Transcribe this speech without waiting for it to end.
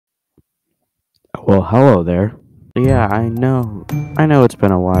Well, hello there. Yeah, I know it's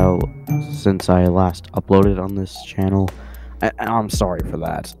been a while since I last uploaded on this channel. And I'm sorry for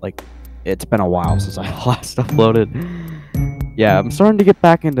that. Like, it's been a while since I last uploaded. Yeah, I'm starting to get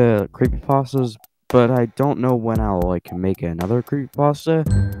back into creepypastas, but I don't know when I'll, make another creepypasta.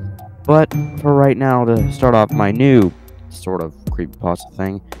 But for right now, to start off my new sort of creepypasta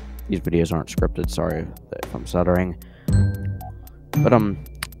thing, these videos aren't scripted, sorry if I'm stuttering. But,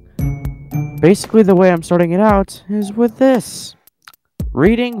 basically, the way I'm starting it out is with this.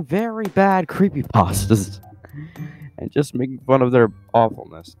 Reading very bad creepypastas and just making fun of their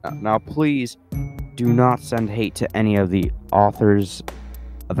awfulness. Now, please do not send hate to any of the authors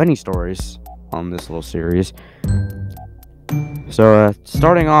of any stories on this little series. So,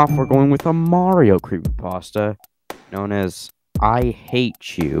 starting off, we're going with a Mario creepypasta known as I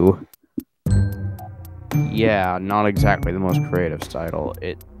Hate You. Yeah, not exactly the most creative title.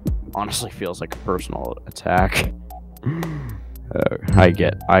 It honestly feels like a personal attack. I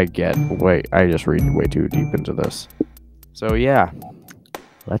get. Wait, I just read way too deep into this. So yeah,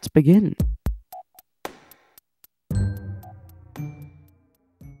 let's begin.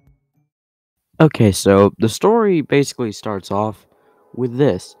 Okay, so the story basically starts off with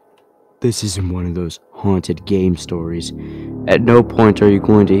this. This isn't one of those haunted game stories. At no point are you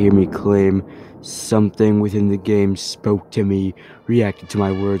going to hear me claim something within the game spoke to me, reacted to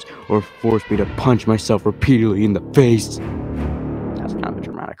my words, or forced me to punch myself repeatedly in the face. That's kind of a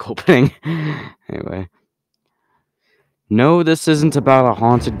dramatic opening. Anyway. No, this isn't about a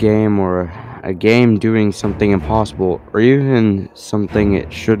haunted game or a game doing something impossible, or even something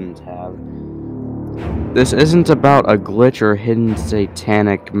it shouldn't have. This isn't about a glitch or hidden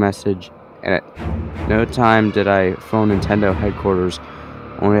satanic message, and at no time did I phone Nintendo headquarters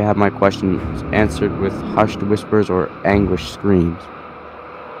only to have my questions answered with hushed whispers or anguished screams.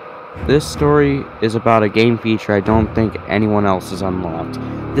 This story is about a game feature I don't think anyone else has unlocked.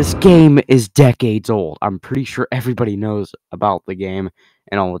 This game is decades old. I'm pretty sure everybody knows about the game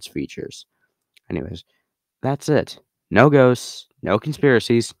and all its features. Anyways, that's it. No ghosts, no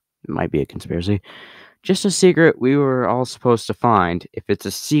conspiracies. It might be a conspiracy. Just a secret we were all supposed to find. If it's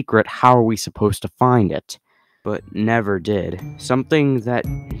a secret, how are we supposed to find it? But never did. Something that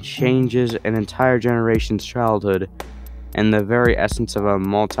changes an entire generation's childhood and the very essence of a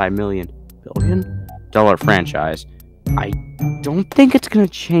multi-billion-dollar franchise. I don't think it's gonna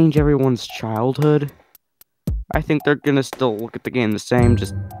change everyone's childhood. I think they're gonna still look at the game the same,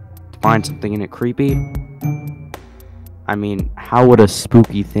 just find something in it creepy. I mean, how would a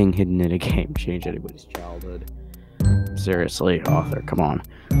spooky thing hidden in a game change anybody's childhood? Seriously, author, come on.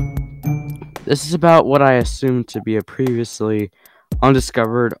 This is about what I assumed to be a previously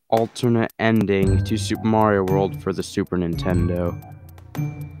undiscovered alternate ending to Super Mario World for the Super Nintendo.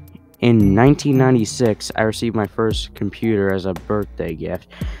 In 1996, I received my first computer as a birthday gift.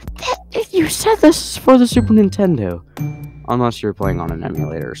 You said this is for the Super Nintendo. Unless you're playing on an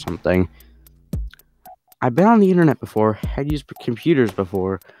emulator or something. I've been on the internet before, had used computers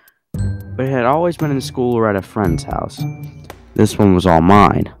before, but had always been in school or at a friend's house. This one was all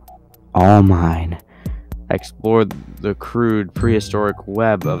mine. All mine. I explored the crude, prehistoric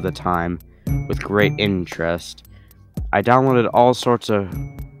web of the time with great interest. I downloaded all sorts of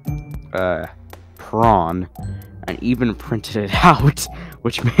prawn and even printed it out,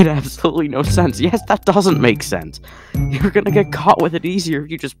 which made absolutely no sense. Yes, that doesn't make sense. You're gonna get caught with it easier if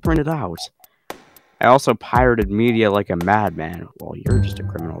you just print it out. I also pirated media like a madman. Well, you're just a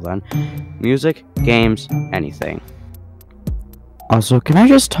criminal then. Music, games, anything. Also, can I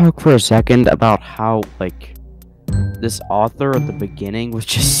just talk for a second about how, this author at the beginning was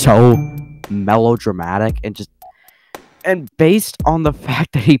just so melodramatic and based on the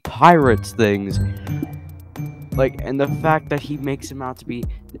fact that he pirates things. And the fact that he makes him out to be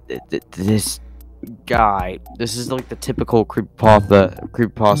this guy. This is like the typical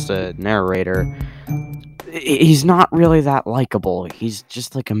creepypasta narrator. He's not really that likable. He's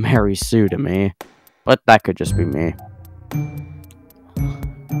just like a Mary Sue to me. But that could just be me.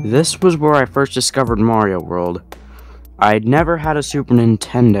 This was where I first discovered Mario World. I'd never had a Super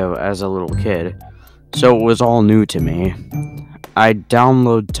Nintendo as a little kid, so it was all new to me. I'd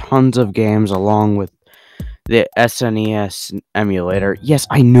download tons of games along with the SNES emulator. Yes,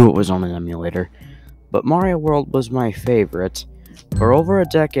 I knew it was on an emulator, but Mario World was my favorite. For over a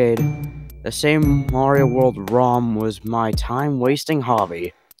decade, the same Mario World ROM was my time-wasting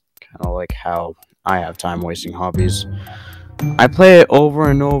hobby. Kind of like how I have time-wasting hobbies. I play it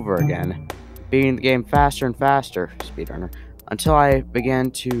over and over again, beating the game faster and faster, speedrunner, until I began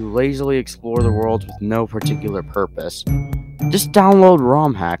to lazily explore the world with no particular purpose. Just download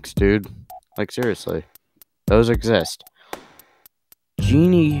ROM hacks, dude. Like, seriously. Those exist.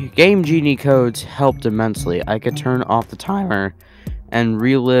 Game Genie codes helped immensely. I could turn off the timer and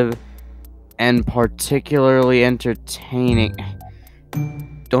relive and particularly entertaining.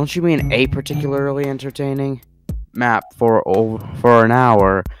 Don't you mean a particularly entertaining map for an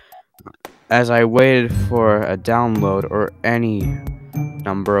hour as I waited for a download or any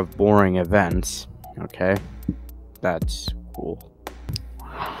number of boring events? Okay, that's cool.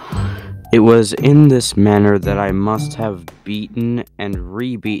 It was in this manner that I must have beaten and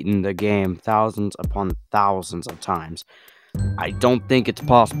rebeaten the game thousands upon thousands of times. I don't think it's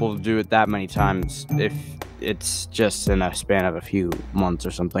possible to do it that many times if it's just in a span of a few months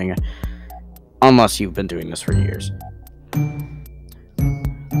or something, unless you've been doing this for years.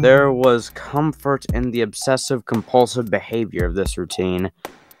 There was comfort in the obsessive-compulsive behavior of this routine,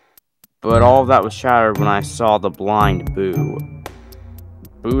 but all of that was shattered when I saw the blind Boo.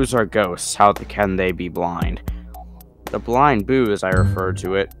 Boos are ghosts, how can they be blind? The blind Boo, as I referred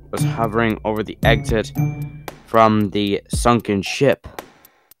to it, was hovering over the exit from the sunken ship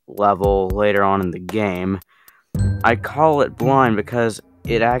level later on in the game. I call it blind because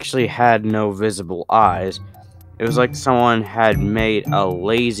it actually had no visible eyes. It was like someone had made a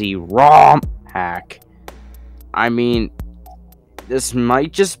lazy ROM hack. I mean, this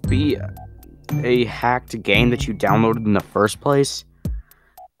might just be a hacked game that you downloaded in the first place,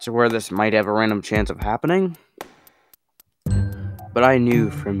 to where this might have a random chance of happening. But I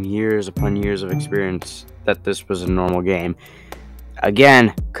knew from years upon years of experience that this was a normal game.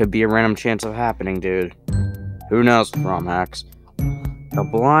 Again, could be a random chance of happening, dude. Who knows with ROM hacks? The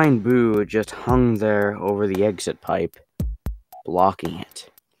blind Boo just hung there over the exit pipe, blocking it.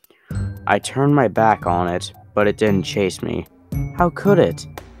 I turned my back on it, but it didn't chase me. How could it?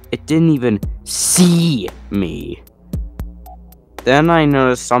 It didn't even see me. Then I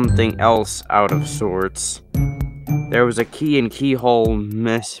noticed something else out of sorts. There was a key and keyhole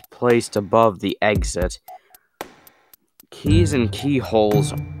misplaced above the exit. Keys and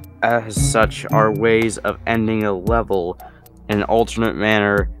keyholes, as such, are ways of ending a level in an alternate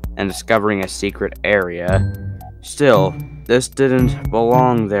manner and discovering a secret area. Still, this didn't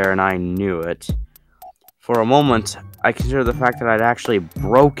belong there, and I knew it. For a moment, I considered the fact that I'd actually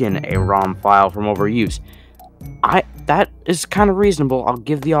broken a ROM file from overuse. That is kind of reasonable. I'll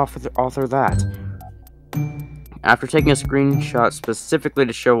give the author that. After taking a screenshot specifically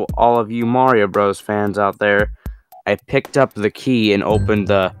to show all of you Mario Bros. Fans out there, I picked up the key and opened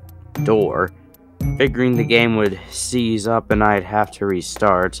the door, figuring the game would seize up and I'd have to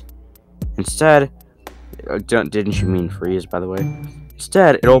restart. Instead, didn't you mean freeze, by the way?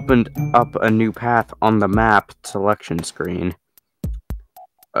 Instead, it opened up a new path on the map selection screen.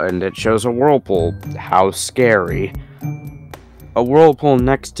 And it shows a whirlpool. How scary. A whirlpool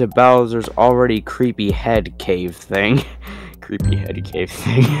next to Bowser's already creepy head cave thing. Creepy head cave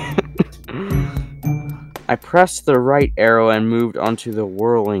thing. I pressed the right arrow and moved onto the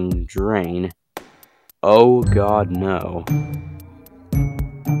whirling drain. Oh god, no.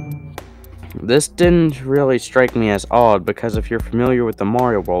 This didn't really strike me as odd, because if you're familiar with the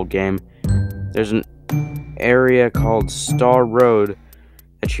Mario World game, there's an area called Star Road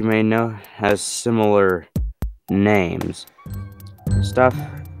that you may know has similar names. Stuff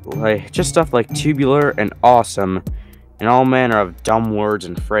like tubular and awesome, and all manner of dumb words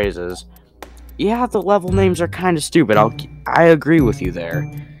and phrases. Yeah, the level names are kind of stupid, I agree with you there.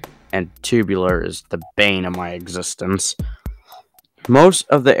 And tubular is the bane of my existence. Most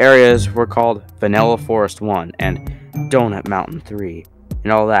of the areas were called Vanilla Forest 1 and Donut Mountain 3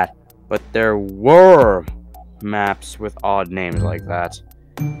 and all that, but there were maps with odd names like that.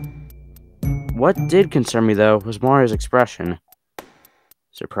 What did concern me, though, was Mario's expression.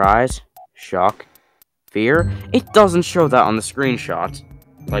 Surprise? Shock? Fear? It doesn't show that on the screenshot.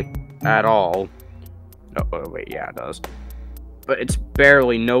 Like, at all. Oh, wait, yeah, it does. But it's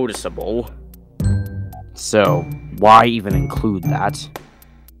barely noticeable. So, why even include that?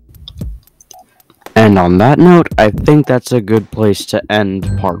 And on that note, I think that's a good place to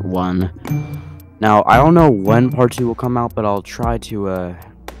end part 1. Now, I don't know when part 2 will come out, but I'll try to,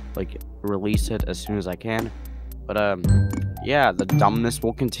 release it as soon as I can. But, yeah, the dumbness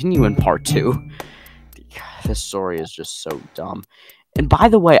will continue in part 2. This story is just so dumb. And by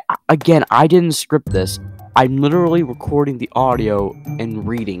the way, again, I didn't script this. I'm literally recording the audio and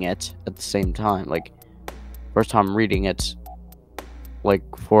reading it at the same time. Like, first time reading it, like,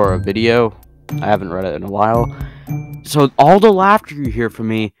 for a video. I haven't read it in a while. So all the laughter you hear from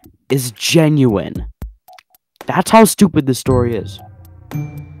me is genuine. That's how stupid this story is.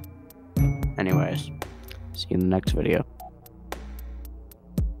 Anyways, see you in the next video.